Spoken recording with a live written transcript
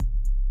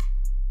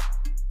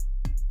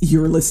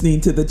You're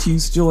listening to the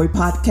Choose Joy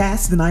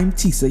podcast, and I'm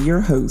Tisa,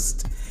 your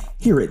host.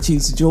 Here at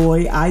Choose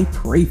Joy, I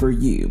pray for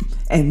you,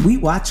 and we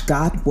watch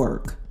God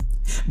work.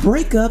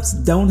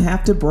 Breakups don't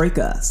have to break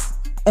us.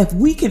 If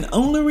we can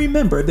only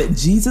remember that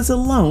Jesus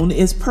alone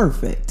is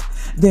perfect,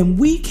 then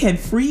we can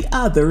free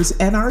others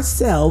and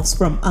ourselves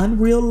from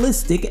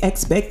unrealistic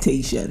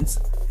expectations.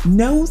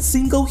 No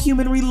single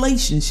human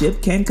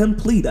relationship can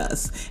complete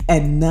us,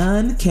 and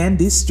none can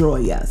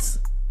destroy us.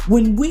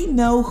 When we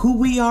know who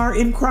we are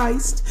in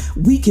Christ,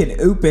 we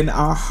can open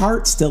our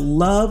hearts to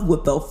love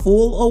with the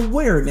full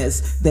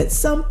awareness that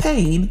some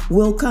pain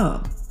will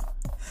come.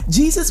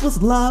 Jesus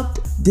was loved,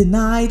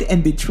 denied,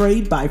 and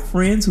betrayed by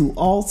friends who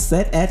all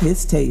sat at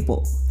his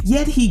table.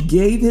 Yet he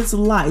gave his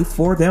life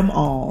for them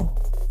all.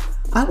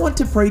 I want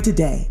to pray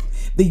today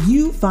that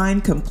you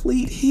find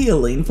complete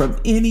healing from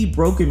any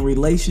broken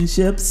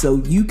relationship so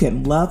you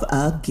can love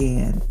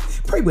again.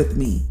 Pray with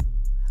me.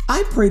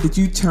 I pray that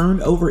you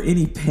turn over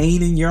any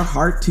pain in your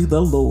heart to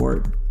the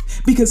Lord,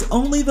 because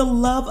only the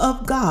love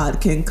of God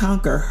can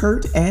conquer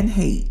hurt and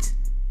hate.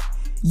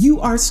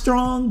 You are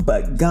strong,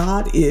 but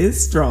God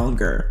is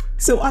stronger.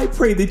 So I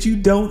pray that you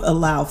don't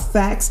allow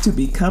facts to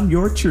become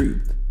your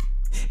truth.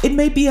 It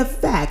may be a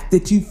fact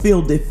that you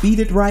feel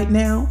defeated right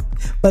now,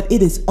 but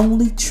it is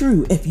only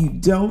true if you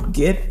don't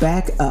get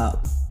back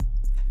up.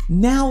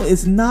 Now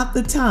is not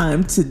the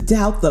time to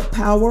doubt the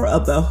power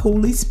of the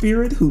Holy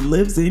Spirit who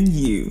lives in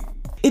you.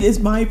 It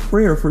is my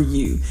prayer for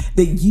you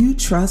that you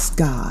trust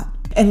God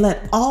and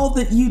let all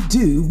that you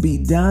do be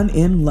done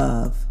in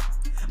love.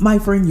 My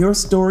friend, your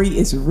story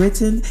is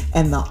written,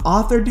 and the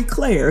author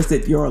declares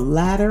that your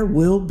latter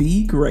will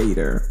be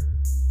greater.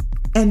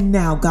 And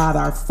now, God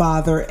our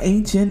Father,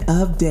 Ancient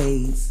of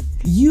Days,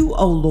 you,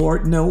 O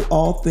Lord, know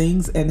all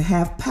things and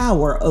have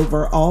power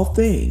over all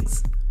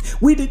things.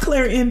 We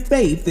declare in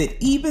faith that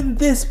even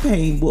this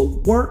pain will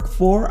work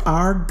for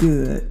our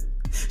good.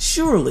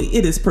 Surely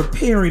it is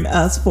preparing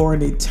us for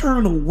an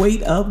eternal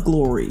weight of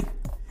glory.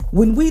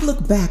 When we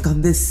look back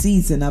on this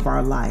season of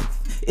our life,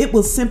 it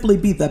will simply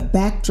be the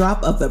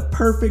backdrop of the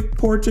perfect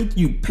portrait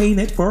you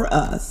painted for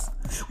us.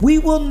 We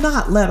will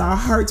not let our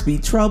hearts be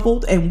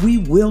troubled, and we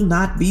will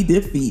not be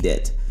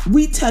defeated.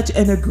 We touch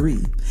and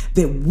agree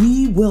that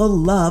we will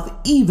love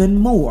even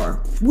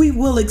more. We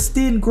will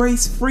extend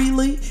grace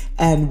freely,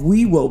 and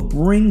we will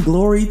bring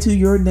glory to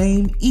your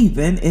name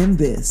even in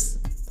this.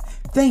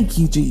 Thank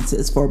you,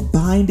 Jesus, for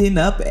binding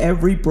up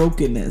every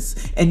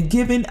brokenness and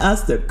giving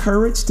us the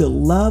courage to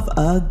love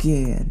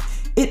again.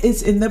 It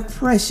is in the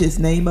precious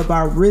name of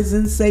our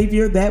risen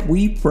Savior that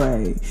we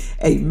pray.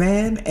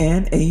 Amen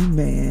and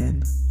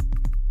amen.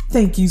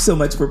 Thank you so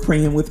much for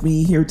praying with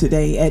me here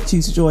today at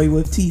Choose Joy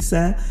with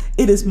Tisa.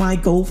 It is my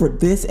goal for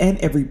this and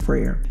every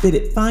prayer that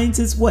it finds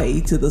its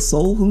way to the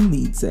soul who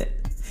needs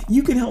it.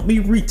 You can help me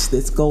reach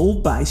this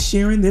goal by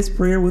sharing this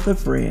prayer with a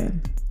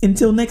friend.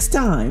 Until next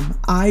time,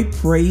 I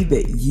pray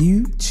that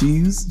you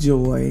choose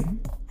joy.